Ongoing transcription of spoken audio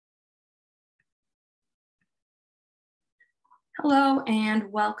Hello and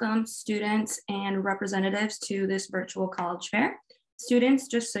welcome students and representatives to this virtual college fair. Students,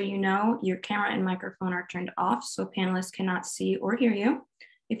 just so you know, your camera and microphone are turned off so panelists cannot see or hear you.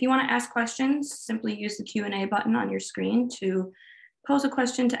 If you want to ask questions, simply use the Q&A button on your screen to pose a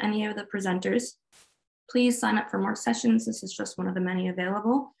question to any of the presenters. Please sign up for more sessions. This is just one of the many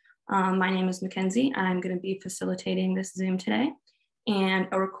available. My name is Mackenzie. I'm going to be facilitating this Zoom today, and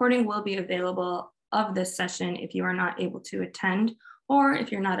a recording will be available of this session if you are not able to attend, or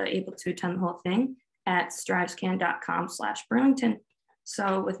if you're not able to attend the whole thing at strivescan.com/Burlington.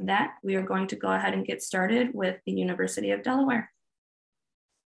 So with that, we are going to go ahead and get started with the University of Delaware.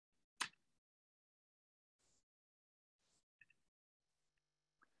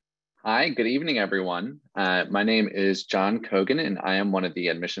 Hi, good evening, everyone. My name is John Cogan, and I am one of the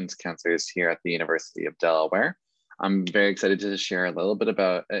admissions counselors here at the University of Delaware. I'm very excited to share a little bit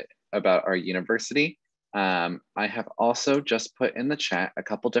about our university. I have also just put in the chat a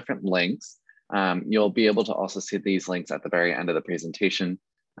couple different links. You'll be able to also see these links at the very end of the presentation.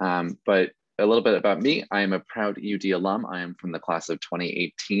 But a little bit about me, I am a proud UD alum. I am from the class of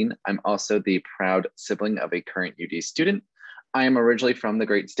 2018. I'm also the proud sibling of a current UD student. I am originally from the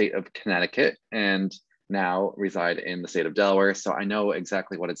great state of Connecticut and now reside in the state of Delaware. So I know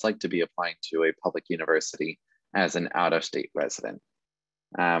exactly what it's like to be applying to a public university as an out-of-state resident.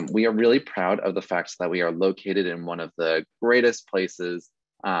 We are really proud of the fact that we are located in one of the greatest places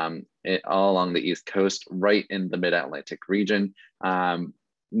all along the East Coast, right in the Mid-Atlantic region.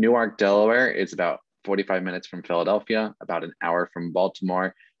 Newark, Delaware is about 45 minutes from Philadelphia, about an hour from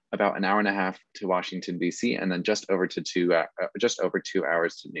Baltimore, about an hour and a half to Washington, D.C., and then just over 2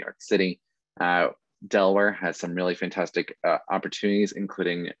 hours to New York City. Delaware has some really fantastic opportunities,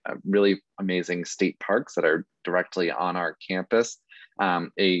 including really amazing state parks that are directly on our campus,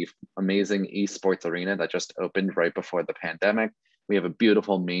 a amazing esports arena that just opened right before the pandemic. We have a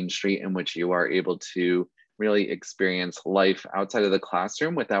beautiful main street in which you are able to really experience life outside of the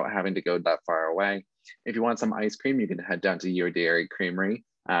classroom without having to go that far away. If you want some ice cream, you can head down to Your Dairy Creamery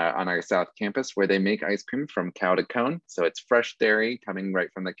on our South Campus, where they make ice cream from cow to cone. So it's fresh dairy coming right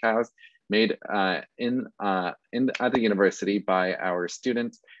from the cows, made at the university by our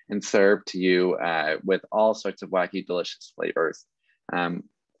students and served to you with all sorts of wacky, delicious flavors.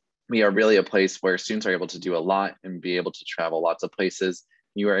 We are really a place where students are able to do a lot and be able to travel lots of places.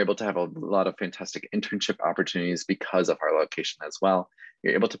 You are able to have a lot of fantastic internship opportunities because of our location as well.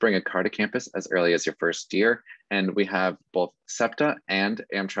 You're able to bring a car to campus as early as your first year, and we have both SEPTA and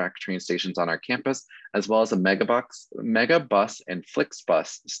Amtrak train stations on our campus, as well as a Megabus and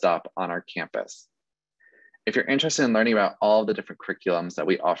Flixbus stop on our campus. If you're interested in learning about all the different curriculums that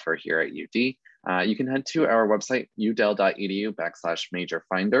we offer here at UD, you can head to our website, udel.edu/major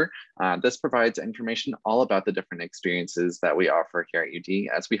finder. This provides information all about the different experiences that we offer here at UD,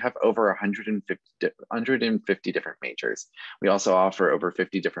 as we have over 150 different majors. We also offer over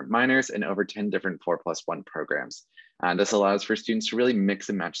 50 different minors and over 10 different 4+1 programs. This allows for students to really mix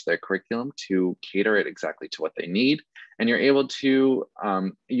and match their curriculum to cater it exactly to what they need. And you're able to,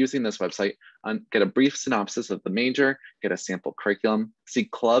 using this website, get a brief synopsis of the major, get a sample curriculum, see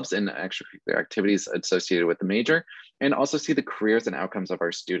clubs and extracurricular activities associated with the major, and also see the careers and outcomes of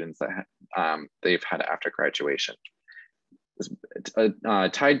our students that they've had after graduation.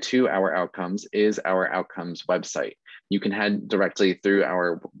 Tied to our outcomes is our outcomes website. You can head directly through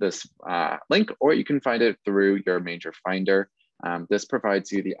this link, or you can find it through your major finder. This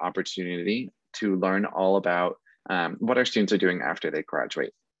provides you the opportunity to learn all about what our students are doing after they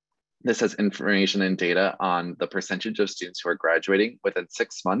graduate. This has information and data on the percentage of students who are graduating within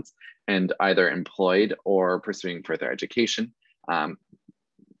 6 months and either employed or pursuing further education.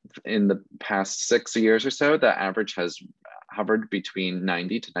 In the past 6 years or so, the average has hovered between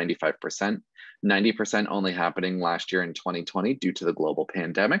 90 to 95%, 90% only happening last year in 2020 due to the global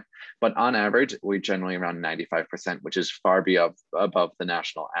pandemic. But on average, we're generally around 95%, which is far above the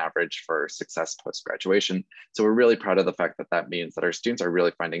national average for success post-graduation. So we're really proud of the fact that that means that our students are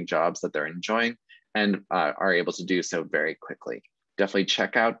really finding jobs that they're enjoying and are able to do so very quickly. Definitely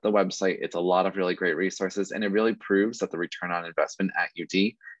check out the website. It's a lot of really great resources, and it really proves that the return on investment at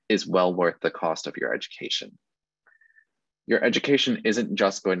UD is well worth the cost of your education. Your education isn't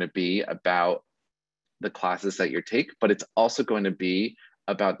just going to be about the classes that you take, but it's also going to be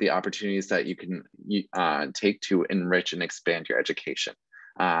about the opportunities that you can take to enrich and expand your education.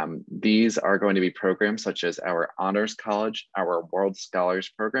 These are going to be programs such as our Honors College, our World Scholars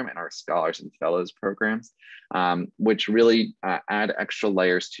Program, and our Scholars and Fellows programs, which really add extra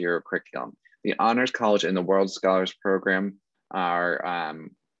layers to your curriculum. The Honors College and the World Scholars Program are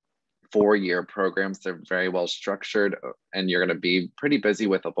 4-year programs. They're very well structured, and you're going to be pretty busy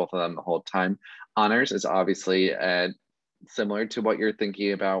with both of them the whole time. Honors is obviously similar to what you're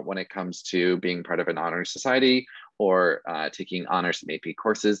thinking about when it comes to being part of an honor society or taking honors and AP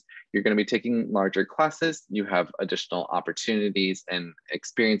courses. You're going to be taking larger classes. You have additional opportunities and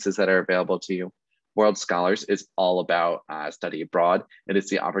experiences that are available to you. World Scholars is all about study abroad. It is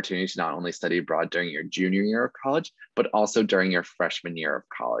the opportunity to not only study abroad during your junior year of college, but also during your freshman year of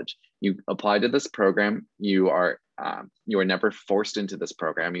college. You apply to this program, you are never forced into this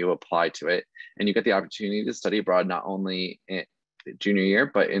program, you apply to it, and you get the opportunity to study abroad not only in junior year,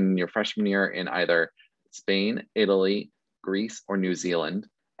 but in your freshman year in either Spain, Italy, Greece, or New Zealand.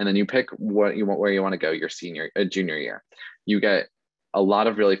 And then you pick where you want to go your junior year. You get a lot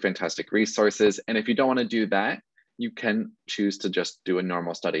of really fantastic resources. And if you don't want to do that, you can choose to just do a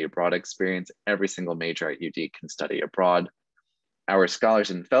normal study abroad experience. Every single major at UD can study abroad. Our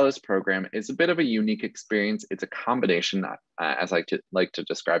Scholars and Fellows program is a bit of a unique experience. It's a combination, as I like to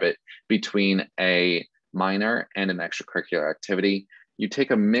describe it, between a minor and an extracurricular activity. You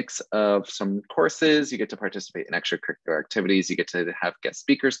take a mix of some courses, you get to participate in extracurricular activities, you get to have guest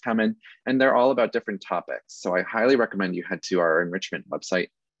speakers come in, and they're all about different topics. So I highly recommend you head to our enrichment website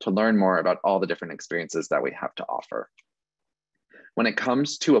to learn more about all the different experiences that we have to offer. When it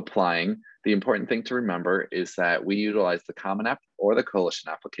comes to applying, the important thing to remember is that we utilize the Common App or the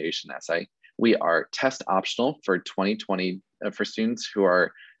Coalition application essay. We are test optional for 2020 for students who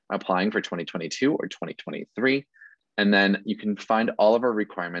are applying for 2022 or 2023. And then you can find all of our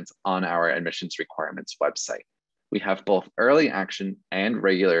requirements on our admissions requirements website. We have both early action and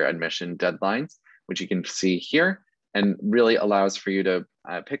regular admission deadlines, which you can see here, and really allows for you to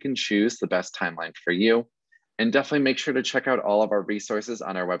pick and choose the best timeline for you. And definitely make sure to check out all of our resources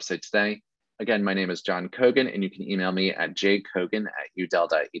on our website today. Again, my name is John Cogan, and you can email me at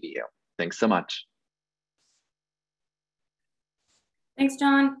jcogan@udel.edu. Thanks so much. Thanks,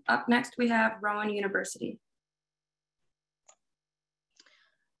 John. Up next, we have Rowan University.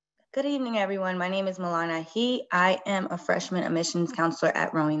 Good evening, everyone. My name is Milana He. I am a freshman admissions counselor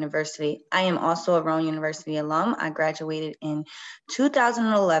at Rowan University. I am also a Rowan University alum. I graduated in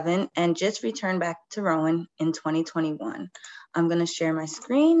 2011 and just returned back to Rowan in 2021. I'm going to share my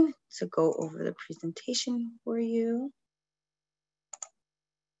screen to go over the presentation for you.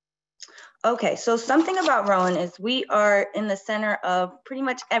 Okay, so something about Rowan is we are in the center of pretty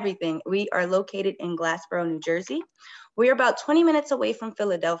much everything. We are located in Glassboro, New Jersey. We're about 20 minutes away from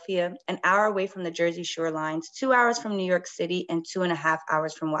Philadelphia, an hour away from the Jersey Shore lines, 2 hours from New York City, and 2.5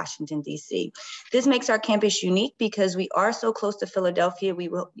 hours from Washington, D.C. This makes our campus unique because we are so close to Philadelphia.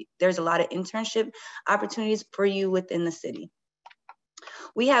 There's a lot of internship opportunities for you within the city.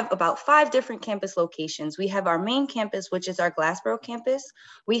 We have about 5 different campus locations. We have our main campus, which is our Glassboro campus.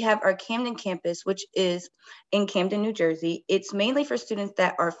 We have our Camden campus, which is in Camden, New Jersey. It's mainly for students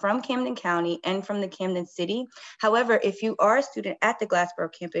that are from Camden County and from the Camden City. However, if you are a student at the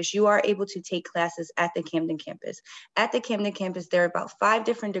Glassboro campus, you are able to take classes at the Camden campus. At the Camden campus, there are about 5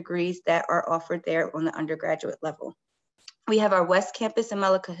 different degrees that are offered there on the undergraduate level. We have our West Campus in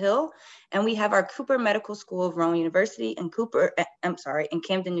Mullica Hill, and we have our Cooper Medical School of Rowan University in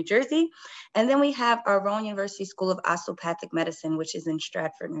Camden, New Jersey. And then we have our Rowan University School of Osteopathic Medicine, which is in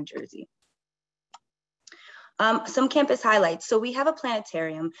Stratford, New Jersey. Some campus highlights. So we have a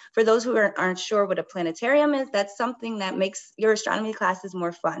planetarium. For those who aren't sure what a planetarium is, that's something that makes your astronomy classes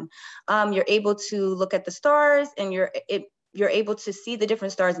more fun. You're able to look at the stars, and you're able to see the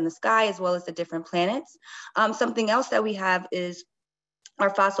different stars in the sky as well as the different planets. Something else that we have is our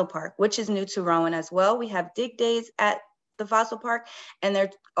fossil park, which is new to Rowan as well. We have dig days at the fossil park, and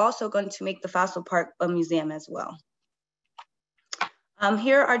they're also going to make the fossil park a museum as well.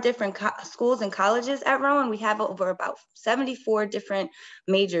 Here are different schools and colleges at Rowan. We have over about 74 different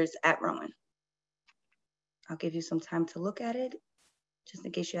majors at Rowan. I'll give you some time to look at it, just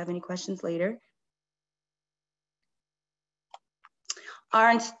in case you have any questions later.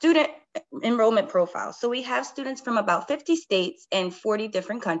 Our student enrollment profile. So we have students from about 50 states and 40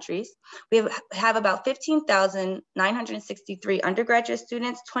 different countries. We have about 15,963 undergraduate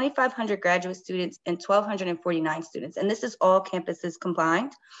students, 2,500 graduate students, and 1,249 students. And this is all campuses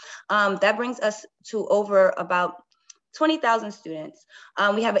combined. That brings us to over about 20,000 students.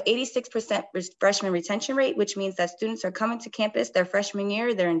 We have an 86% freshman retention rate, which means that students are coming to campus their freshman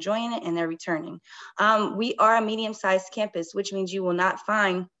year, they're enjoying it, and they're returning. We are a medium-sized campus, which means you will not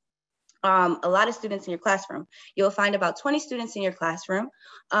find a lot of students in your classroom. You'll find about 20 students in your classroom.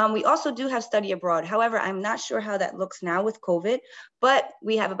 We also do have study abroad. However, I'm not sure how that looks now with COVID, but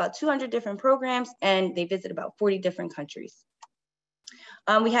we have about 200 different programs, and they visit about 40 different countries.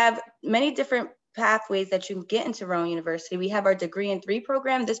 We have many different pathways that you can get into Rowan University. We have our Degree in 3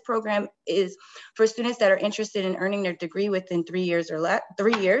 program. This program is for students that are interested in earning their degree within 3 years or less,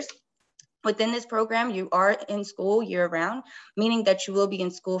 3 years. Within this program, you are in school year round, meaning that you will be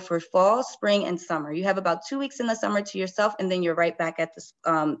in school for fall, spring, and summer. You have about 2 weeks in the summer to yourself, and then you're right back at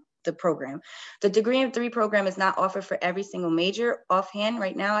the program. The Degree in 3 program is not offered for every single major. Offhand,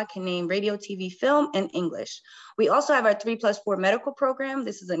 right now, I can name radio, TV, film, and English. We also have our 3+4 medical program.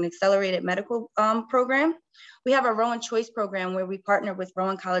 This is an accelerated medical program. We have our Rowan Choice program where we partner with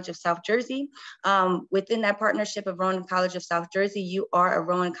Rowan College of South Jersey. Within that partnership of Rowan College of South Jersey, you are a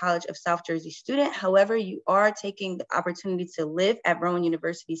Rowan College of South Jersey student. However, you are taking the opportunity to live at Rowan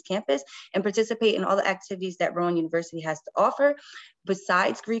University's campus and participate in all the activities that Rowan University has to offer,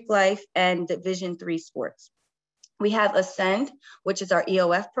 besides Greek life and Division III sports. We have Ascend, which is our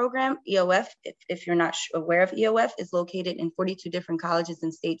EOF program. EOF, if you're not aware of EOF, is located in 42 different colleges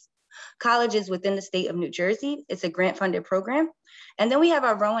and colleges within the state of New Jersey. It's a grant-funded program. And then we have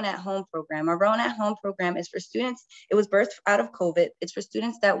our Rowan at Home program. Our Rowan at Home program is for students. It was birthed out of COVID. It's for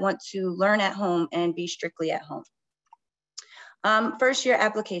students that want to learn at home and be strictly at home. First year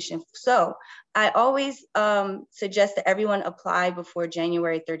application. So I always suggest that everyone apply before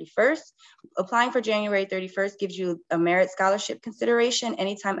January 31st. Applying for January 31st gives you a merit scholarship consideration.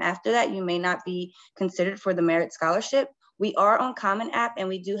 Anytime after that, you may not be considered for the merit scholarship. We are on Common App, and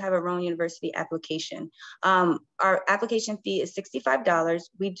we do have a Rowan University application. Our application fee is $65.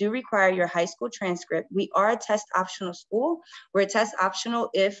 We do require your high school transcript. We are a test optional school. We're a test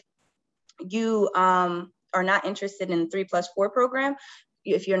optional if you are not interested in the 3+4 program,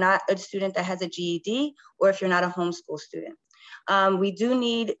 if you're not a student that has a GED, or if you're not a homeschool student. We do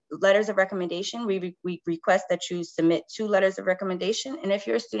need letters of recommendation. We request that you submit 2 letters of recommendation. And if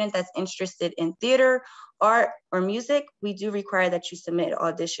you're a student that's interested in theater, art, or music, we do require that you submit an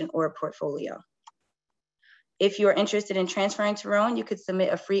audition or a portfolio. If you're interested in transferring to Rowan, you could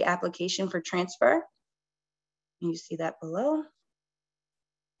submit a free application for transfer. You see that below.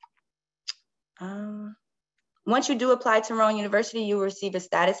 Once you do apply to Rowan University, you will receive a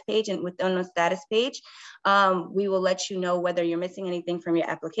status page, and within the status page, we will let you know whether you're missing anything from your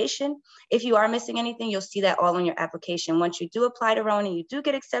application. If you are missing anything, you'll see that all on your application. Once you do apply to Rowan and you do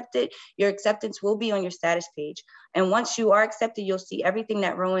get accepted, your acceptance will be on your status page. And once you are accepted, you'll see everything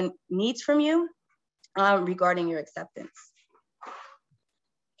that Rowan needs from you regarding your acceptance.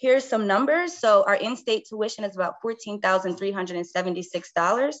 Here's some numbers. So our in-state tuition is about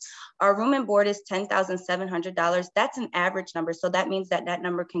 $14,376. Our room and board is $10,700. That's an average number. So that means that that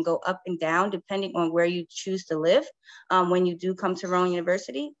number can go up and down depending on where you choose to live when you do come to Rowan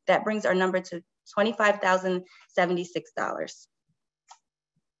University. That brings our number to $25,076.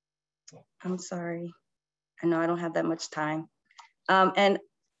 I'm sorry. I know I don't have that much time. And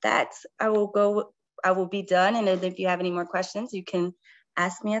that's, I will be done. And if you have any more questions, you can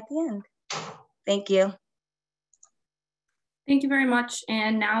ask me at the end. Thank you. Thank you very much.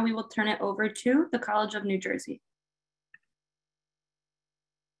 And now we will turn it over to the College of New Jersey.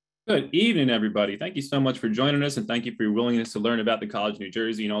 Good evening, everybody. Thank you so much for joining us, and thank you for your willingness to learn about the College of New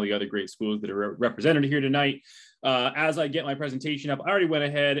Jersey and all the other great schools that are represented here tonight. As I get my presentation up, I already went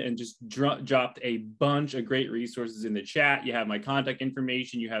ahead and just dropped a bunch of great resources in the chat. You have my contact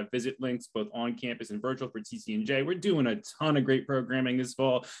information, you have visit links, both on campus and virtual for TCNJ. We're doing a ton of great programming this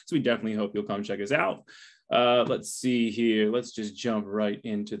fall, so we definitely hope you'll come check us out. Let's see here. Let's just jump right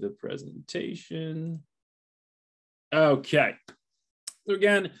into the presentation. Okay. So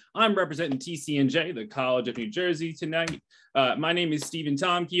again, I'm representing TCNJ, the College of New Jersey tonight. My name is Stephen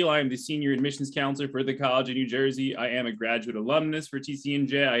Tomkiel. I am the Senior Admissions Counselor for the College of New Jersey. I am a graduate alumnus for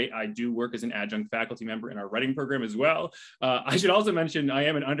TCNJ. I do work as an adjunct faculty member in our writing program as well. I should also mention I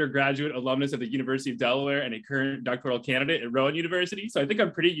am an undergraduate alumnus at the University of Delaware and a current doctoral candidate at Rowan University. So I think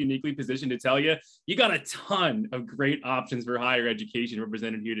I'm pretty uniquely positioned to tell you, you got a ton of great options for higher education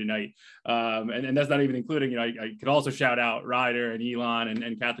represented here tonight. And that's not even including, I could also shout out Rider and Elon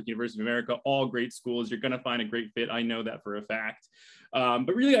and Catholic University of America, all great schools. You're going to find a great fit. I know that for a fact.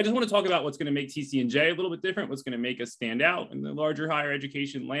 But really, I just want to talk about what's going to make TCNJ a little bit different, what's going to make us stand out in the larger higher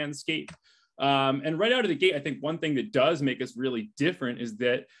education landscape. And right out of the gate, I think one thing that does make us really different is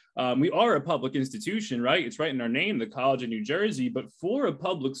that we are a public institution, right? It's right in our name, the College of New Jersey, but for a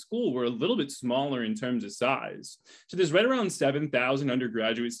public school, we're a little bit smaller in terms of size. So there's right around 7,000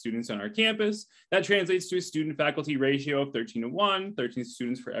 undergraduate students on our campus. That translates to a student faculty ratio of 13:1, 13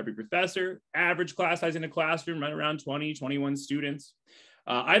 students for every professor. Average class size in a classroom, right around 20, 21 students.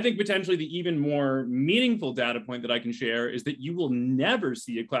 I think potentially the even more meaningful data point that I can share is that you will never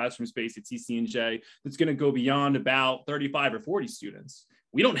see a classroom space at TCNJ that's going to go beyond about 35 or 40 students.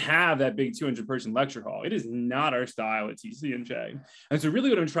 we don't have that big 200-person lecture hall. It is not our style at TCNJ. And so really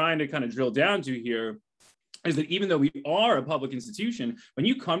what I'm trying to kind of drill down to here is that even though we are a public institution, when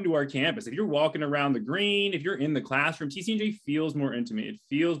you come to our campus, if you're walking around the green, if you're in the classroom, TCNJ feels more intimate. It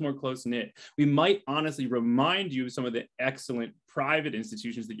feels more close-knit. We might honestly remind you of some of the excellent private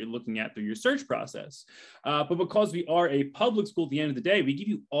institutions that you're looking at through your search process. But because we are a public school at the end of the day, we give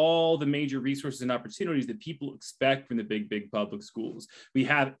you all the major resources and opportunities that people expect from the big public schools. We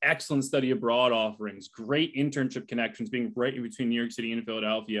have excellent study abroad offerings, great internship connections being right in between New York City and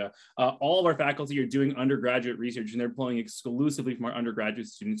Philadelphia. All of our faculty are doing undergraduate research, and they're pulling exclusively from our undergraduate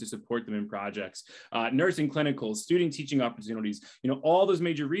students to support them in projects. Nursing clinicals, student teaching opportunities, all those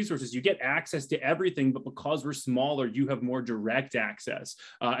major resources, you get access to everything, but because we're smaller, you have more direct access,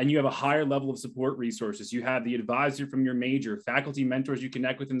 and you have a higher level of support resources. You have the advisor from your major, faculty mentors you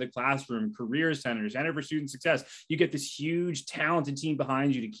connect with in the classroom, career centers, Center for Student Success. You get this huge talented team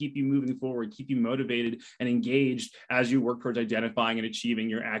behind you to keep you moving forward, keep you motivated and engaged as you work towards identifying and achieving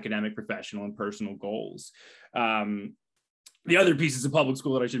your academic, professional, and personal goals. The other pieces of public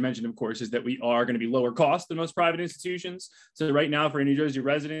school that I should mention, of course, is that we are going to be lower cost than most private institutions. So right now for a New Jersey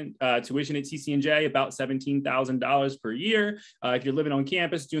resident, tuition at TCNJ, about $17,000 per year. If you're living on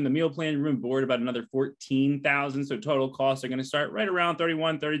campus, doing the meal plan, room board, about another $14,000. So total costs are going to start right around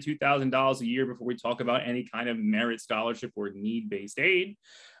 $31,000, $32,000 a year before we talk about any kind of merit scholarship or need-based aid.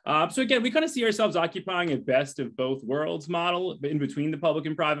 So again, we kind of see ourselves occupying a best of both worlds model in between the public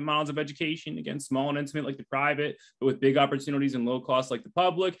and private models of education. Again, small and intimate like the private, but with big opportunities and low cost like the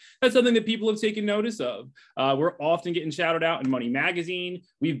public. That's something that people have taken notice of. We're often getting shouted out in Money Magazine.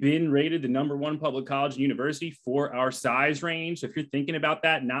 We've been rated the #1 public college and university for our size range. So if you're thinking about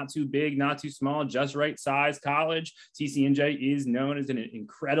that, not too big, not too small, just right size college, TCNJ is known as an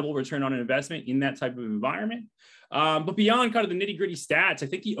incredible return on investment in that type of environment. But beyond kind of the nitty-gritty stats, I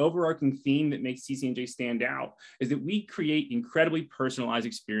think the overarching theme that makes TCNJ stand out is that we create incredibly personalized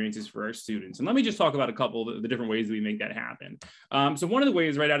experiences for our students. And let me just talk about a couple of the different ways that we make that happen. So one of the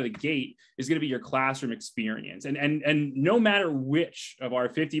ways right out of the gate is going to be your classroom experience. And no matter which of our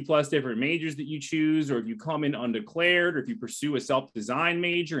 50+ different majors that you choose, or if you come in undeclared, or if you pursue a self-design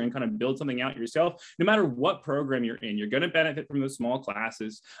major and kind of build something out yourself, no matter what program you're in, you're going to benefit from those small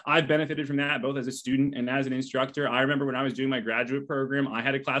classes. I've benefited from that both as a student and as an instructor. I remember when I was doing my graduate program, I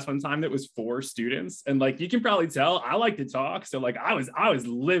had a class one time that was 4 students. And like, you can probably tell, I like to talk. So like, I was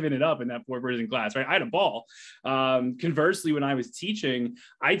living it up in that 4-person class, right? I had a ball. Conversely, when I was teaching,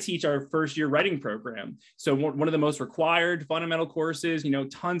 I teach our first year writing program. So one of the most required fundamental courses,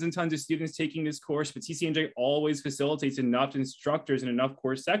 tons and tons of students taking this course, but TCNJ always facilitates enough instructors and enough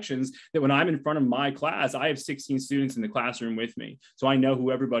course sections that when I'm in front of my class, I have 16 students in the classroom with me. So I know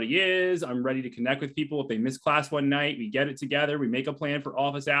who everybody is. I'm ready to connect with people. If they miss class one night, we get it together, we make a plan for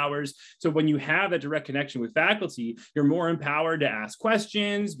office hours. So when you have that direct connection with faculty, you're more empowered to ask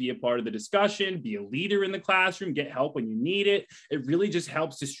questions, be a part of the discussion, be a leader in the classroom, get help when you need it. It really just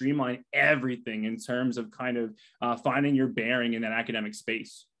helps to streamline everything in terms of kind of finding your bearing in that academic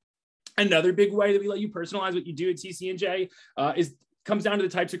space. Another big way that we let you personalize what you do at TCNJ comes down to the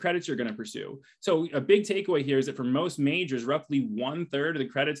types of credits you're going to pursue. So a big takeaway here is that for most majors, roughly 1/3 of the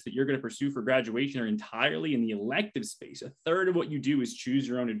credits that you're going to pursue for graduation are entirely in the elective space. 1/3 of what you do is choose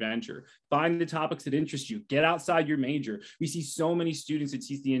your own adventure. Find the topics that interest you. Get outside your major. We see so many students at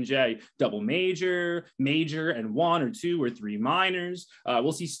TCNJ double major, and 1 or 2 or 3 minors.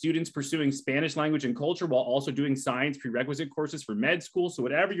 We'll see students pursuing Spanish language and culture while also doing science prerequisite courses for med school. So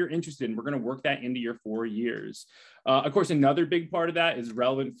whatever you're interested in, we're going to work that into your 4 years. Of course, another big part of that is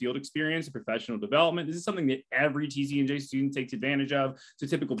relevant field experience and professional development. This is something that every TCNJ student takes advantage of. So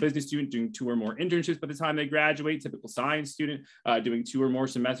typical business student doing 2 or more internships by the time they graduate, typical science student doing 2 or more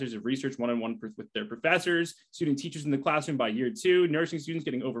semesters of research one-on-one with their professors, student teachers in the classroom by year 2, nursing students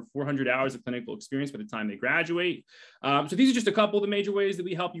getting over 400 hours of clinical experience by the time they graduate. So these are just a couple of the major ways that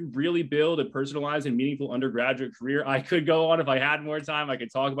we help you really build a personalized and meaningful undergraduate career. I could go on if I had more time. I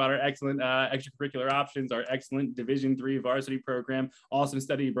could talk about our excellent extracurricular options, our excellent Division III varsity program, awesome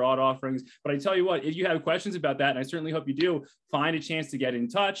study abroad offerings. But I tell you what, if you have questions about that, and I certainly hope you do, find a chance to get in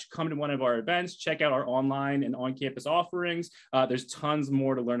touch, come to one of our events, check out our online and on-campus offerings. There's tons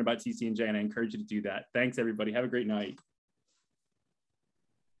more to learn about TCNJ, and I encourage you to do that. Thanks, everybody. Have a great night.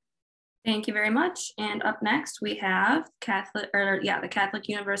 Thank you very much. And up next, we have the Catholic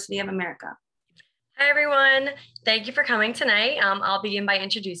University of America. Hi, everyone. Thank you for coming tonight. I'll begin by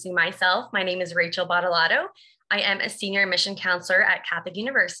introducing myself. My name is Rachel Bottolato. I am a senior admission counselor at Catholic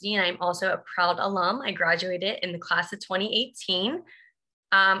University, and I'm also a proud alum. I graduated in the class of 2018.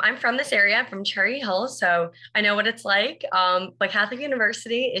 I'm from this area, I'm from Cherry Hill, so I know what it's like. But Catholic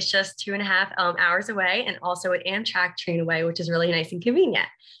University is just 2.5 hours away, and also an Amtrak train away, which is really nice and convenient.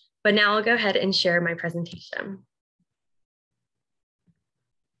 But now I'll go ahead and share my presentation.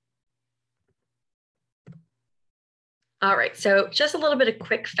 All right, so just a little bit of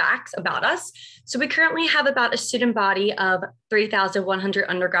quick facts about us. So we currently have about a student body of 3,100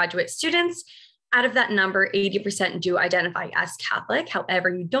 undergraduate students. Out of that number, 80% do identify as Catholic. However,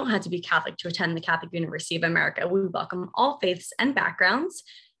 you don't have to be Catholic to attend the Catholic University of America. We welcome all faiths and backgrounds.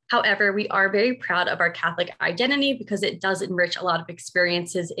 However, we are very proud of our Catholic identity because it does enrich a lot of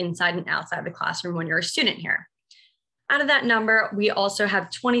experiences inside and outside the classroom when you're a student here. Out of that number, we also have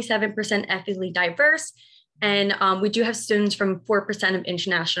 27% ethnically diverse, and we do have students from 4% of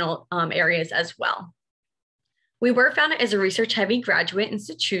international areas as well. We were founded as a research-heavy graduate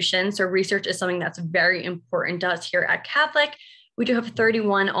institution, so research is something that's very important to us here at Catholic. We do have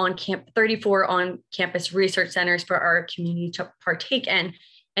 34 on-campus research centers for our community to partake in,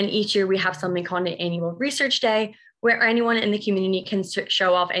 and each year we have something called an annual research day, where anyone in the community can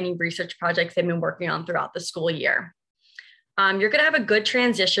show off any research projects they've been working on throughout the school year. You're going to have a good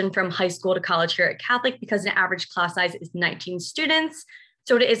transition from high school to college here at Catholic because an average class size is 19 students,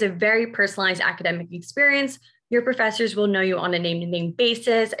 so it is a very personalized academic experience. Your professors will know you on a name-to-name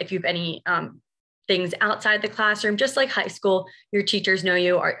basis. If you have any things outside the classroom, just like high school, your teachers know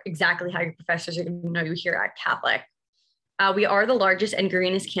you are exactly how your professors are going to know you here at Catholic. We are the largest and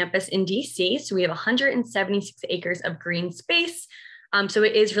greenest campus in DC. So we have 176 acres of green space. So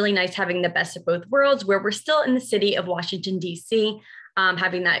it is really nice having the best of both worlds where we're still in the city of Washington, DC,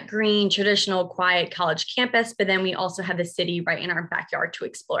 having that green, traditional, quiet college campus, but then we also have the city right in our backyard to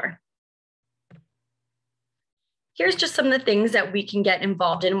explore. Here's just some of the things that we can get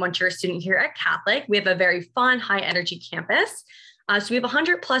involved in once you're a student here at Catholic. We have a very fun, high energy campus. So we have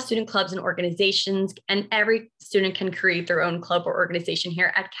 100+ student clubs and organizations, and every student can create their own club or organization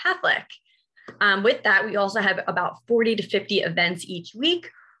here at Catholic. With that, we also have about 40 to 50 events each week.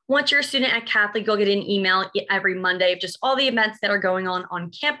 Once you're a student at Catholic, you'll get an email every Monday of just all the events that are going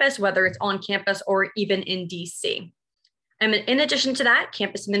on campus, whether it's on campus or even in DC. And in addition to that,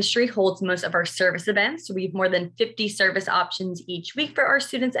 campus ministry holds most of our service events. So we have more than 50 service options each week for our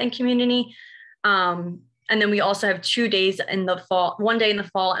students and community. And then we also have 2 days in the fall, 1 day in the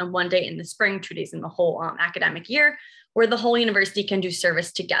fall and 1 day in the spring, 2 days in the whole academic year, where the whole university can do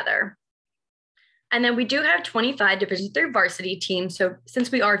service together. And then we do have 25 Division III varsity teams. So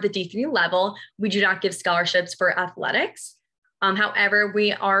since we are at the D3 level, we do not give scholarships for athletics. However,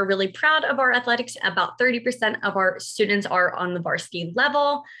 we are really proud of our athletics. About 30% of our students are on the varsity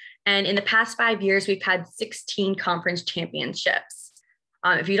level. And in the past 5 years, we've had 16 conference championships.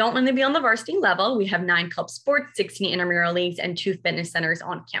 If you don't want to be on the varsity level, we have 9 club sports, 16 intramural leagues, and 2 fitness centers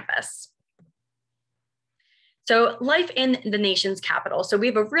on campus. So life in the nation's capital. So we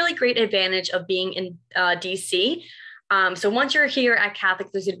have a really great advantage of being in DC. So once you're here at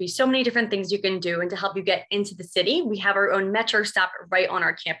Catholic, there's going to be so many different things you can do. And to help you get into the city, we have our own metro stop right on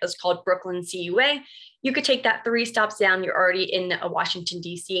our campus called Brooklyn CUA. You could take that 3 stops down. You're already in Washington,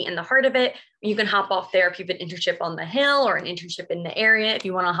 DC, in the heart of it. You can hop off there if you have an internship on the Hill or an internship in the area, if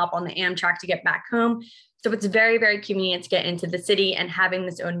you want to hop on the Amtrak to get back home. So it's very, very convenient to get into the city and having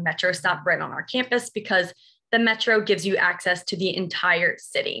this own metro stop right on our campus because the metro gives you access to the entire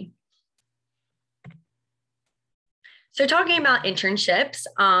city. So talking about internships,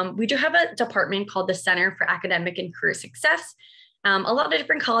 we do have a department called the Center for Academic and Career Success. A lot of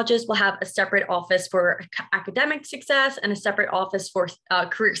different colleges will have a separate office for academic success and a separate office for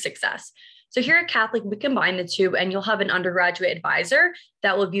career success. So here at Catholic, we combine the two, and you'll have an undergraduate advisor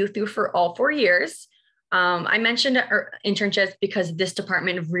that will view through for all 4 years. I mentioned internships because this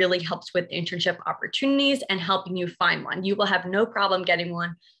department really helps with internship opportunities and helping you find one. You will have no problem getting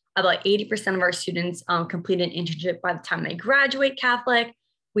one. About 80% of our students complete an internship by the time they graduate Catholic.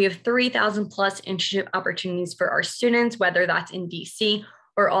 We have 3,000+ internship opportunities for our students, whether that's in DC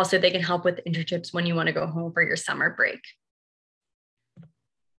or also they can help with internships when you want to go home for your summer break.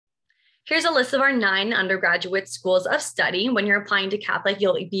 Here's a list of our 9 undergraduate schools of study. When you're applying to Catholic,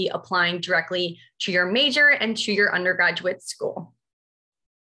 you'll be applying directly to your major and to your undergraduate school.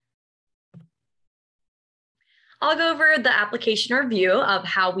 I'll go over the application review of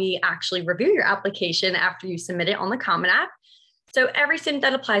how we actually review your application after you submit it on the Common App. So every student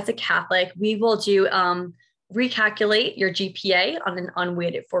that applies to Catholic, we will do recalculate your GPA on an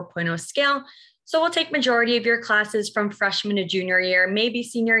unweighted 4.0 scale. So we'll take majority of your classes from freshman to junior year, maybe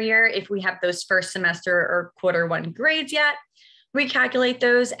senior year if we have those first semester or quarter 1 grades yet. Recalculate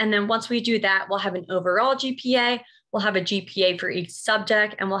those. And then once we do that, we'll have an overall GPA. We'll have a GPA for each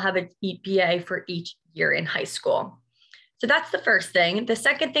subject, and we'll have an EPA for each year in high school. So that's the first thing. The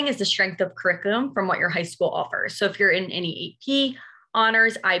second thing is the strength of curriculum from what your high school offers. So if you're in any AP,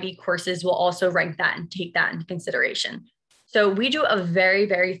 honors, IB courses, we'll also rank that and take that into consideration. So we do a very,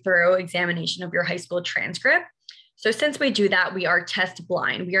 very thorough examination of your high school transcript. So since we do that, we are test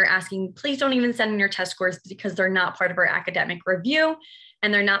blind. We are asking, please don't even send in your test scores because they're not part of our academic review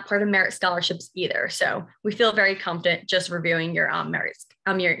and they're not part of merit scholarships either. So we feel very confident just reviewing your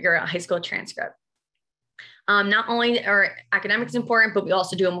your high school transcript. Not only are academics important, but we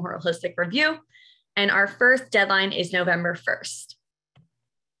also do a more holistic review. And our first deadline is November 1st.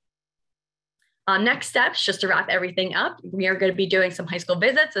 Next steps, just to wrap everything up, we are going to be doing some high school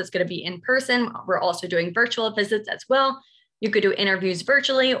visits. It's going to be in person. We're also doing virtual visits as well. You could do interviews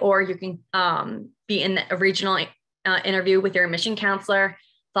virtually, or you can be in a regional interview with your admission counselor.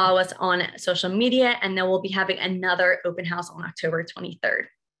 Follow us on social media, and then we'll be having another open house on October 23rd.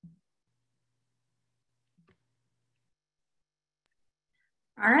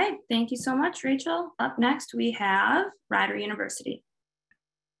 All right, thank you so much, Rachel. Up next, we have Rowan University.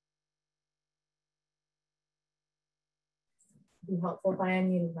 Be helpful if I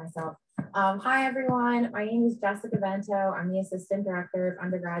unmuted myself. Hi, everyone. My name is Jessica Vento. I'm the Assistant Director of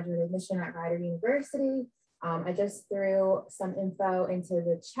Undergraduate Admission at Rowan University. I just threw some info into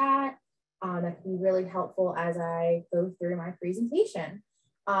the chat that could be really helpful as I go through my presentation.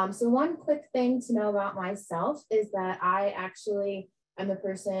 So one quick thing to know about myself is that I actually am the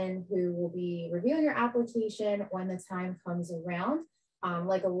person who will be reviewing your application when the time comes around.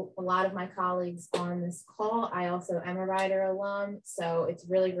 Like a lot of my colleagues on this call, I also am a Rider alum, so it's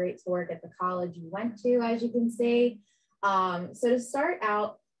really great to work at the college you went to, as you can see. So to start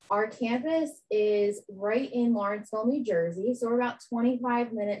out, our campus is right in Lawrenceville, New Jersey, so we're about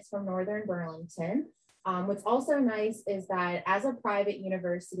 25 minutes from Northern Burlington. What's also nice is that as a private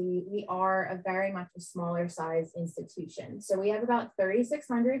university, we are a very much a smaller size institution. So we have about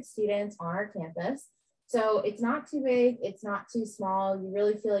 3,600 students on our campus. So it's not too big, it's not too small. You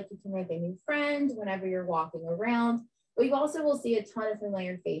really feel like you can make a new friend whenever you're walking around. But you also will see a ton of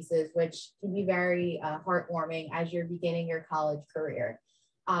familiar faces, which can be very heartwarming as you're beginning your college career.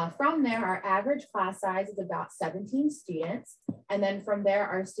 From there, our average class size is about 17 students. And then from there,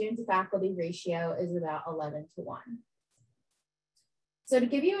 our student to faculty ratio is about 11:1. So to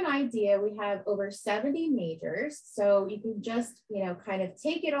give you an idea, we have over 70 majors. So you can just, kind of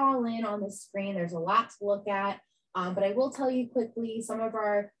take it all in on the screen. There's a lot to look at, but I will tell you quickly, some of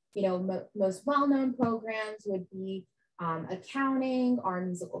our, most well-known programs would be accounting. Our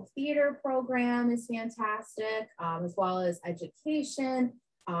musical theater program is fantastic, as well as education,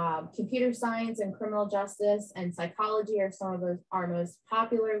 computer science and criminal justice and psychology are some of our most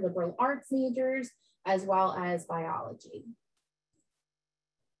popular liberal arts majors, as well as biology.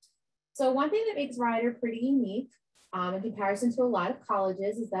 So one thing that makes Rider pretty unique in comparison to a lot of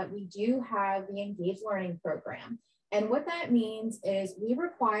colleges is that we do have the Engaged Learning Program. And what that means is we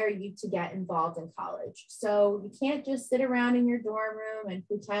require you to get involved in college. So you can't just sit around in your dorm room and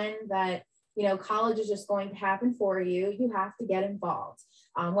pretend that college is just going to happen for you. You have to get involved.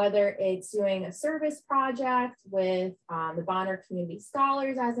 Whether it's doing a service project with the Bonner Community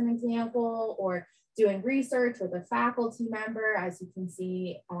Scholars as an example, or doing research with a faculty member, as you can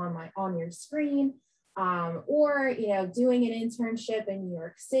see on your screen, or doing an internship in New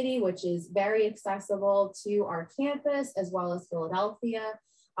York City, which is very accessible to our campus as well as Philadelphia.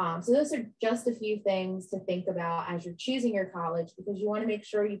 So those are just a few things to think about as you're choosing your college, because you want to make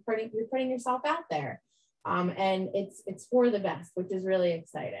sure you're putting yourself out there, and it's for the best, which is really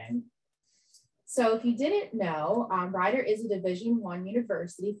exciting. So if you didn't know, Rider is a Division I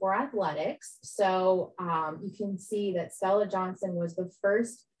university for athletics. So you can see that Stella Johnson was the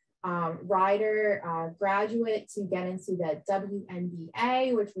first Rider graduate to get into the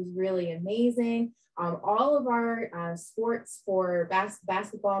WNBA, which was really amazing. All of our sports for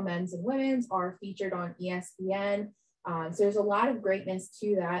basketball, men's and women's, are featured on ESPN. So there's a lot of greatness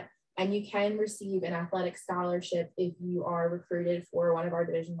to that. And you can receive an athletic scholarship if you are recruited for one of our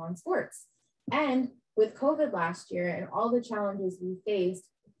Division I sports. And with COVID last year and all the challenges we faced,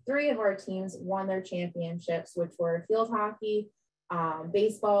 3 of our teams won their championships, which were field hockey,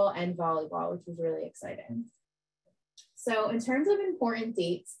 baseball, and volleyball, which was really exciting. So in terms of important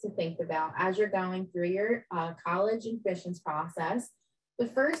dates to think about as you're going through your college admissions process, the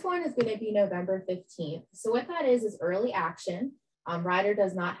first one is going to be November 15th. So what that is early action. Rider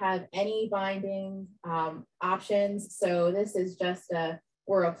does not have any binding options. So this is just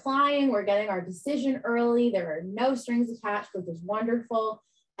we're applying, we're getting our decision early. There are no strings attached, which is wonderful.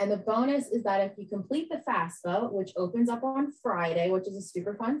 And the bonus is that if you complete the FAFSA, which opens up on Friday, which is a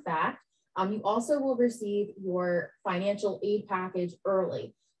super fun fact, you also will receive your financial aid package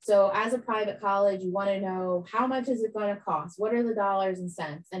early. So as a private college, you want to know how much is it going to cost? What are the dollars and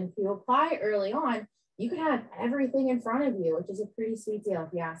cents? And if you apply early on, you can have everything in front of you, which is a pretty sweet deal if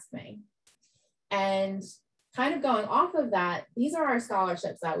you ask me. And kind of going off of that, these are our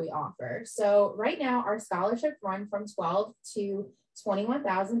scholarships that we offer. So right now, our scholarships run from $12,000 to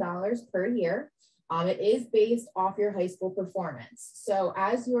 $21,000 per year. It is based off your high school performance. So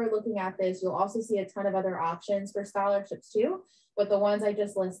as you're looking at this, you'll also see a ton of other options for scholarships too, but the ones I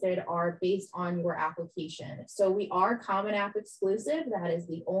just listed are based on your application. So we are Common App exclusive. That is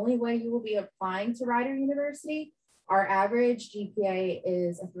the only way you will be applying to Rider University. Our average GPA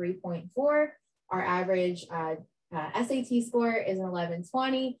is a 3.4. Our average SAT score is an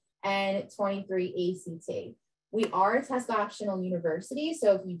 1120 and 23 ACT. We are a test optional university,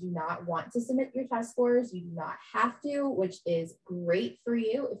 so if you do not want to submit your test scores, you do not have to, which is great for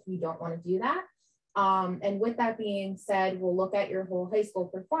you if you don't want to do that. And with that being said, we'll look at your whole high school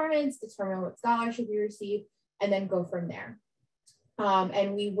performance, determine what scholarship you receive, and then go from there.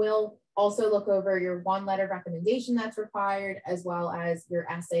 And we will also look over your one letter recommendation that's required, as well as your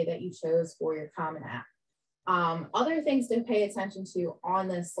essay that you chose for your Common App. Other things to pay attention to on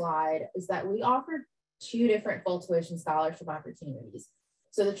this slide is that we offer 2 different full tuition scholarship opportunities.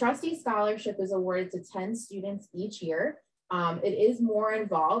 So the trustee scholarship is awarded to 10 students each year. It is more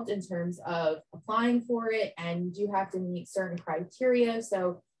involved in terms of applying for it, and you do have to meet certain criteria.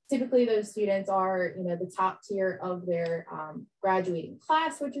 So typically those students are, the top tier of their graduating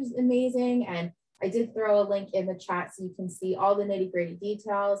class, which is amazing. And I did throw a link in the chat so you can see all the nitty-gritty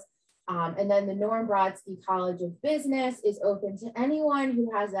details. And then the Norm Brodsky College of Business is open to anyone who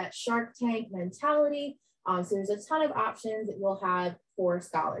has that Shark Tank mentality. So there's a ton of options that we'll have for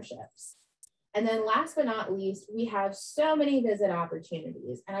scholarships. And then last but not least, we have so many visit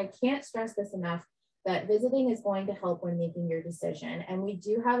opportunities. And I can't stress this enough, that visiting is going to help when making your decision. And we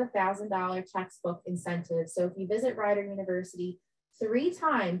do have a $1,000 textbook incentive. So if you visit Rider University 3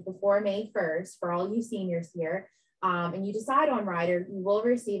 times before May 1st, for all you seniors here, and you decide on Rider, you will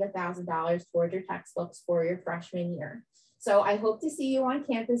receive $1,000 towards your textbooks for your freshman year. So I hope to see you on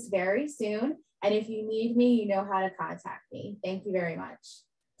campus very soon. And if you need me, you know how to contact me. Thank you very much.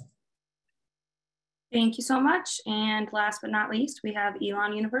 Thank you so much. And last but not least, we have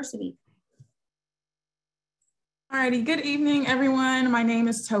Elon University. Alrighty, good evening, everyone. My name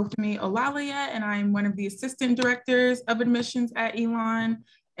is Tofumi Olalia, and I'm one of the assistant directors of admissions at Elon.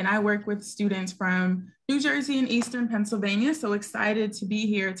 And I work with students from New Jersey and Eastern Pennsylvania. So excited to be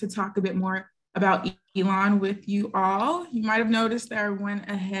here to talk a bit more about Elon with you all. You might have noticed that I went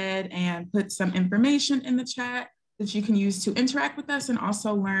ahead and put some information in the chat that you can use to interact with us and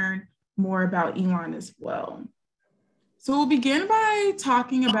also learn more about Elon as well. So we'll begin by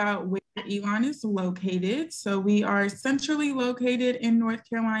talking about where Elon is located. So we are centrally located in North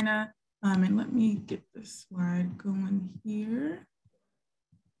Carolina. And let me get this slide going here.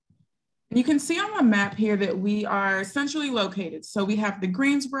 You can see on the map here that we are centrally located. So we have the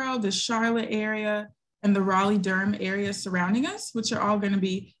Greensboro, the Charlotte area, and the Raleigh-Durham area surrounding us, which are all going to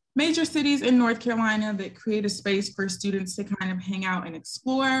be major cities in North Carolina that create a space for students to kind of hang out and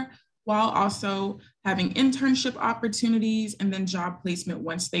explore, while also having internship opportunities and then job placement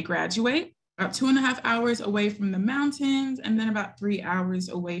once they graduate. About 2.5 hours away from the mountains, and then about 3 hours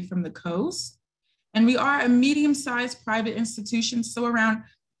away from the coast. And we are a medium-sized private institution, so around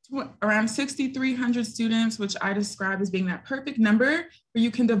 6,300 students, which I describe as being that perfect number where you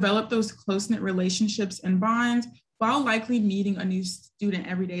can develop those close-knit relationships and bonds while likely meeting a new student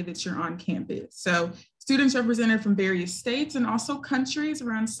every day that you're on campus. So students represented from various states and also countries.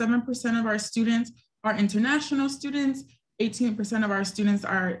 Around 7% of our students are international students, 18% of our students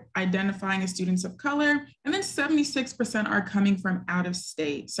are identifying as students of color, and then 76% are coming from out of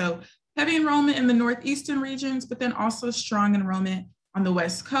state. So heavy enrollment in the Northeastern regions, but then also strong enrollment on the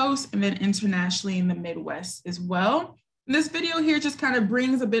West Coast, and then internationally in the Midwest as well. And this video here just kind of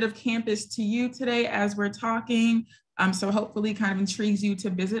brings a bit of campus to you today as we're talking. So hopefully kind of intrigues you to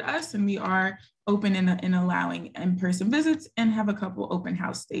visit us, and we are open in allowing in-person visits and have a couple open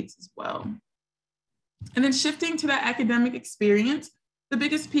house dates as well. And then shifting to that academic experience, the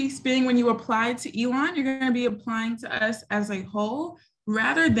biggest piece being when you apply to Elon, you're going to be applying to us as a whole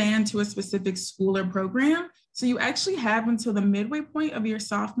rather than to a specific school or program. So you actually have until the midway point of your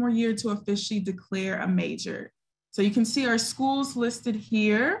sophomore year to officially declare a major. So you can see our schools listed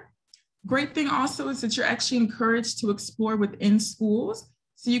here. Great thing also is that you're actually encouraged to explore within schools.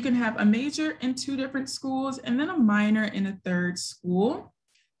 So you can have a major in 2 different schools and then a minor in a 3rd school.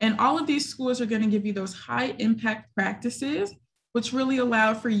 And all of these schools are going to give you those high impact practices, which really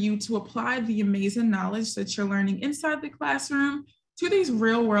allow for you to apply the amazing knowledge that you're learning inside the classroom to these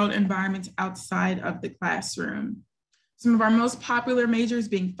real world environments outside of the classroom. Some of our most popular majors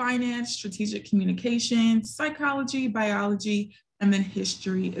being finance, strategic communication, psychology, biology, and then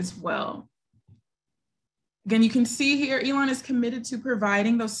history as well. Again, you can see here, Elon is committed to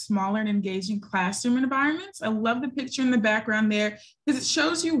providing those smaller and engaging classroom environments. I love the picture in the background there because it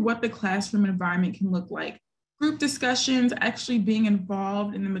shows you what the classroom environment can look like. Group discussions, actually being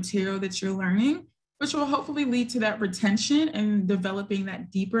involved in the material that you're learning, which will hopefully lead to that retention and developing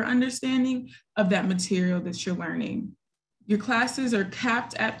that deeper understanding of that material that you're learning. Your classes are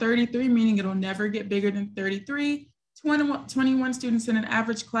capped at 33, meaning it'll never get bigger than 33, 21 students in an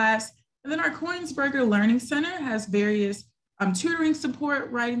average class. And then our Coinsberger Learning Center has various tutoring support,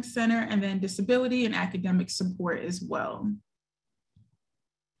 writing center, and then disability and academic support as well.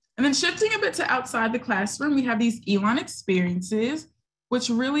 And then shifting a bit to outside the classroom, we have these Elon experiences, which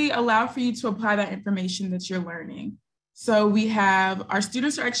really allow for you to apply that information that you're learning. So we have, our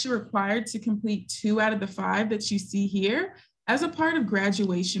students are actually required to complete 2 out of the 5 that you see here as a part of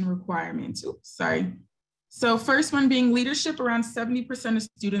graduation requirements. Oops, sorry. So first one being leadership, around 70% of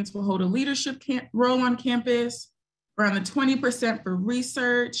students will hold a leadership role on campus, around the 20% for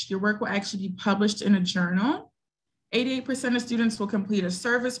research. Your work will actually be published in a journal. 88% of students will complete a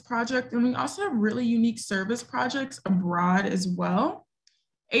service project, and we also have really unique service projects abroad as well.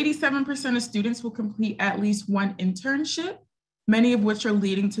 87% of students will complete at least 1 internship, many of which are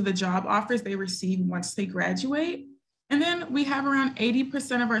leading to the job offers they receive once they graduate. And then we have around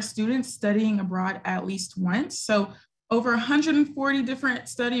 80% of our students studying abroad at least once. So over 140 different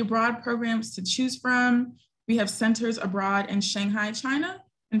study abroad programs to choose from. We have centers abroad in Shanghai, China,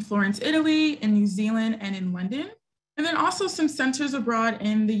 in Florence, Italy, in New Zealand, and in London. And then also some centers abroad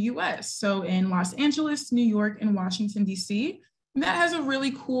in the US. So in Los Angeles, New York, and Washington, DC. And that has a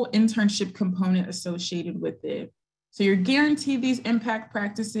really cool internship component associated with it. So you're guaranteed these impact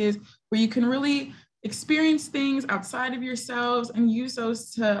practices where you can really experience things outside of yourselves and use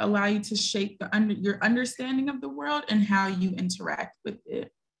those to allow you to shape your understanding of the world and how you interact with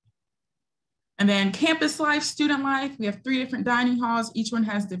it. And then campus life, student life, we have 3 different dining halls. Each one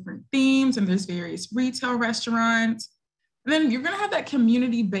has different themes, and there's various retail restaurants. And then you're gonna have that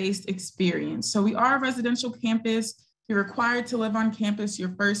community-based experience. So we are a residential campus. You're required to live on campus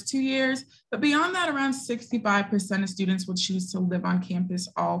your first 2 years, but beyond that, around 65% of students will choose to live on campus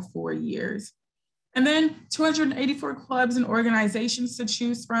all 4 years. And then 284 clubs and organizations to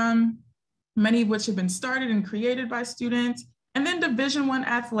choose from, many of which have been started and created by students. And then Division I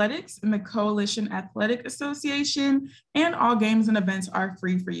athletics and the Coalition Athletic Association, and all games and events are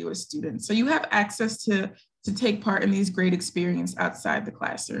free for you as students. So you have access to take part in these great experiences outside the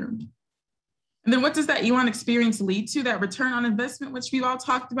classroom. And then what does that Elon experience lead to? That return on investment, which we've all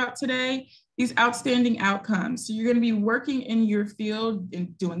talked about today, these outstanding outcomes. So you're gonna be working in your field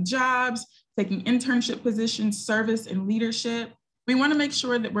and doing jobs, taking internship positions, service, and leadership. We wanna make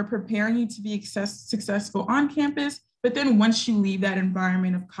sure that we're preparing you to be successful on campus, but then once you leave that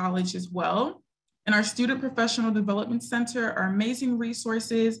environment of college as well. And our Student Professional Development Center are amazing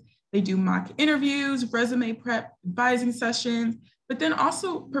resources. They do mock interviews, resume prep, advising sessions, but then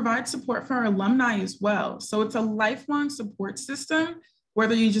also provide support for our alumni as well. So it's a lifelong support system.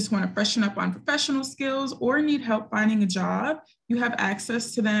 Whether you just want to freshen up on professional skills or need help finding a job, you have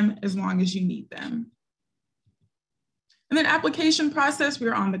access to them as long as you need them. And then application process,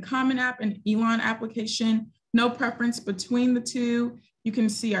 we're on the Common App and Elon application, no preference between the two. You can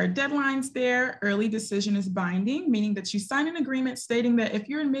see our deadlines there. Early decision is binding, meaning that you sign an agreement stating that if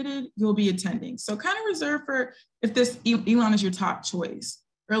you're admitted, you'll be attending. So kind of reserved for if this Elon is your top choice.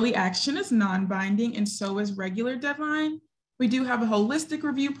 Early action is non-binding, and so is regular deadline. We do have a holistic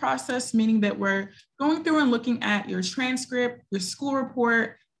review process, meaning that we're going through and looking at your transcript, your school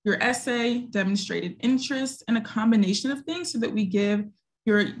report, your essay, demonstrated interest, and a combination of things so that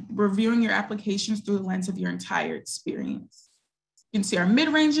you're reviewing your applications through the lens of your entire experience. You can see our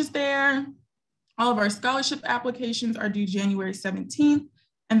mid-ranges there. All of our scholarship applications are due January 17th.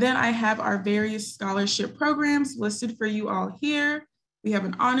 And then I have our various scholarship programs listed for you all here. We have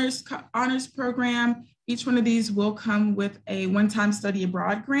an honors program. Each one of these will come with a one-time study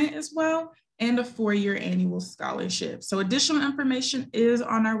abroad grant as well, and a 4-year annual scholarship. So additional information is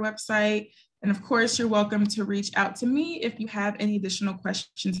on our website. And of course, you're welcome to reach out to me if you have any additional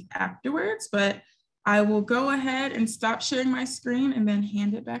questions afterwards, but I will go ahead and stop sharing my screen and then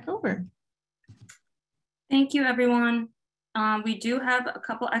hand it back over. Thank you, everyone. We do have a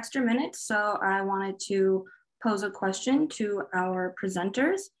couple extra minutes, so I wanted to pose a question to our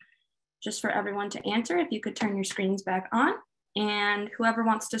presenters, just for everyone to answer. If you could turn your screens back on. And whoever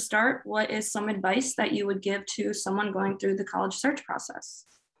wants to start, what is some advice that you would give to someone going through the college search process?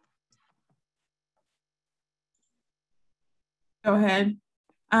 Go ahead.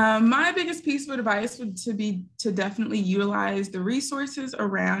 My biggest piece of advice would be to definitely utilize the resources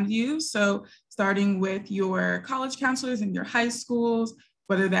around you. So starting with your college counselors in your high schools,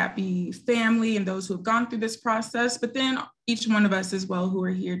 whether that be family and those who have gone through this process, but then each one of us as well who are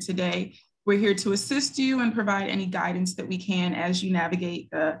here today. We're here to assist you and provide any guidance that we can as you navigate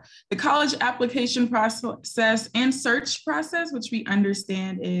the college application process and search process, which we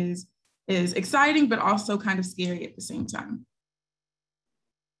understand is exciting, but also kind of scary at the same time.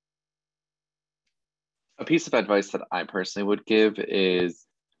 A piece of advice that I personally would give is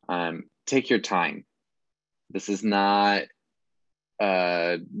take your time. This is not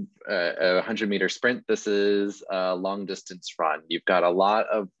a 100-meter sprint. This is a long distance run. You've got a lot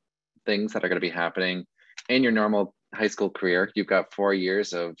of things that are going to be happening in your normal high school career. You've got 4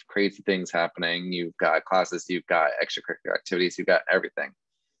 years of crazy things happening. You've got classes, you've got extracurricular activities, you've got everything.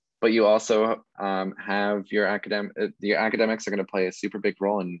 But you also have your academics are going to play a super big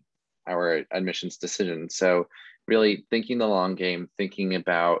role in our admissions decision. So really thinking the long game, thinking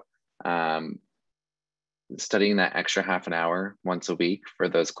about studying that extra half an hour once a week for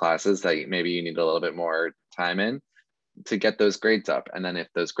those classes that maybe you need a little bit more time in to get those grades up. And then if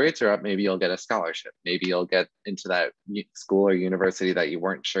those grades are up, maybe you'll get a scholarship. Maybe you'll get into that school or university that you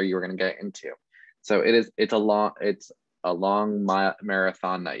weren't sure you were going to get into. So it's a long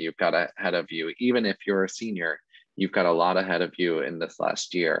marathon that you've got ahead of you. Even if you're a senior, you've got a lot ahead of you in this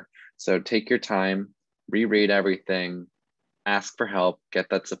last year. So take your time, reread everything, ask for help, get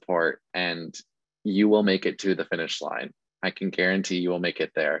that support, and you will make it to the finish line. I can guarantee you will make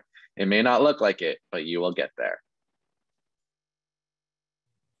it there. It may not look like it, but you will get there.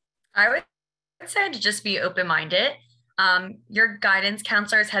 I would say to just be open-minded. Your guidance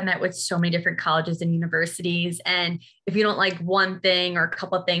counselors have met with so many different colleges and universities. And if you don't like one thing or a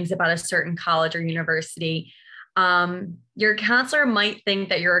couple of things about a certain college or university, your counselor might think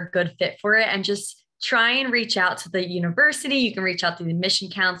that you're a good fit for it, and just try and reach out to the university. You can reach out to the admission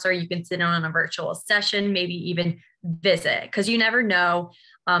counselor. You can sit in on a virtual session, maybe even visit, because you never know.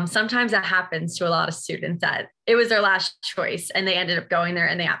 Sometimes that happens to a lot of students that it was their last choice and they ended up going there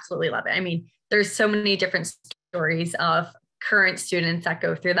and they absolutely love it. I mean, there's so many different stories of current students that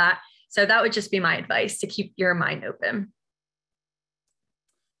go through that. So that would just be my advice, to keep your mind open.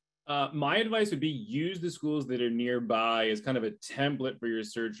 My advice would be use the schools that are nearby as kind of a template for your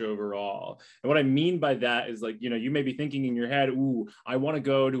search overall. And what I mean by that is, like, you may be thinking in your head, ooh, I want to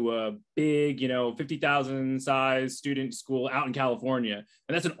go to a big, 50,000 size student school out in California.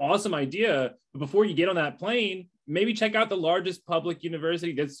 And that's an awesome idea. But before you get on that plane, maybe check out the largest public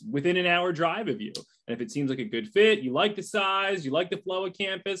university that's within an hour drive of you. And if it seems like a good fit, you like the size, you like the flow of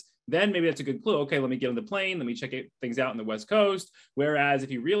campus, then maybe that's a good clue. Okay, let me get on the plane, let me check things out in the West Coast. Whereas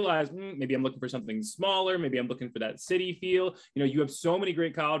if you realize, maybe I'm looking for something smaller, maybe I'm looking for that city feel, you have so many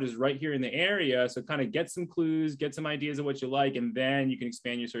great colleges right here in the area. So kind of get some clues, get some ideas of what you like, and then you can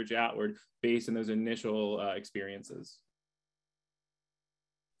expand your search outward based on those initial experiences.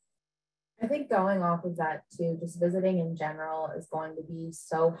 I think going off of that too, just visiting in general is going to be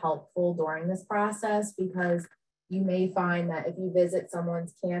so helpful during this process, because you may find that if you visit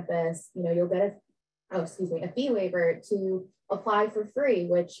someone's campus, you'll get a fee waiver to apply for free,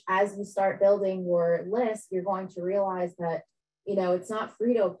 which as you start building your list, you're going to realize that, it's not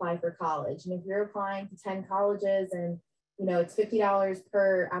free to apply for college. And if you're applying to 10 colleges and it's $50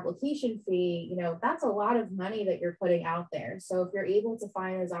 per application fee, that's a lot of money that you're putting out there. So if you're able to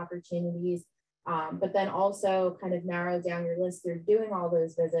find those opportunities, but then also kind of narrow down your list through doing all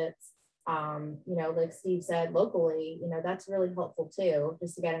those visits, like Steve said, locally, that's really helpful too,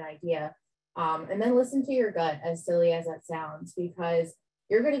 just to get an idea. And then listen to your gut, as silly as that sounds, because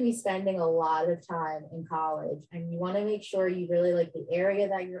you're going to be spending a lot of time in college, and you want to make sure you really like the area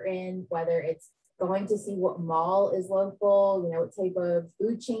that you're in, whether it's going to see what mall is local, what type of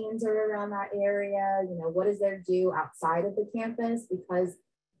food chains are around that area, what is there to do outside of the campus, because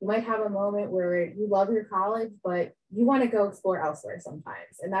you might have a moment where you love your college, but you want to go explore elsewhere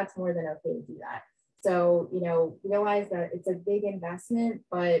sometimes, and that's more than okay to do that. So, realize that it's a big investment,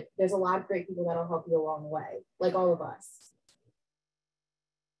 but there's a lot of great people that'll help you along the way, like all of us.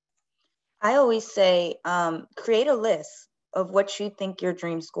 I always say, create a list of what you think your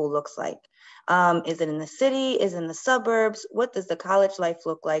dream school looks like. Is it in the city? Is it in the suburbs? What does the college life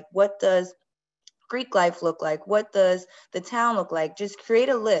look like? What does Greek life look like? What does the town look like? Just create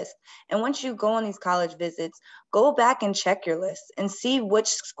a list. And once you go on these college visits, go back and check your list and see which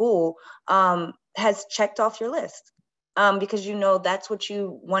school has checked off your list, because you know that's what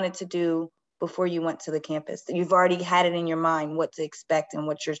you wanted to do before you went to the campus. You've already had it in your mind what to expect and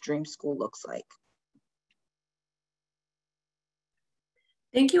what your dream school looks like.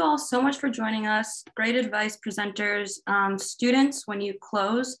 Thank you all so much for joining us. Great advice, presenters. Students, when you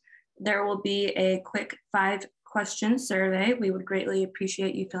close, there will be a quick 5-question survey. We would greatly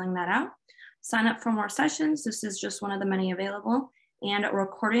appreciate you filling that out. Sign up for more sessions. This is just one of the many available. And a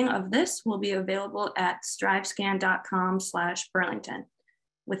recording of this will be available at strivescan.com/Burlington.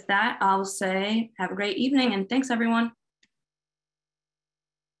 With that, I'll say have a great evening and thanks everyone.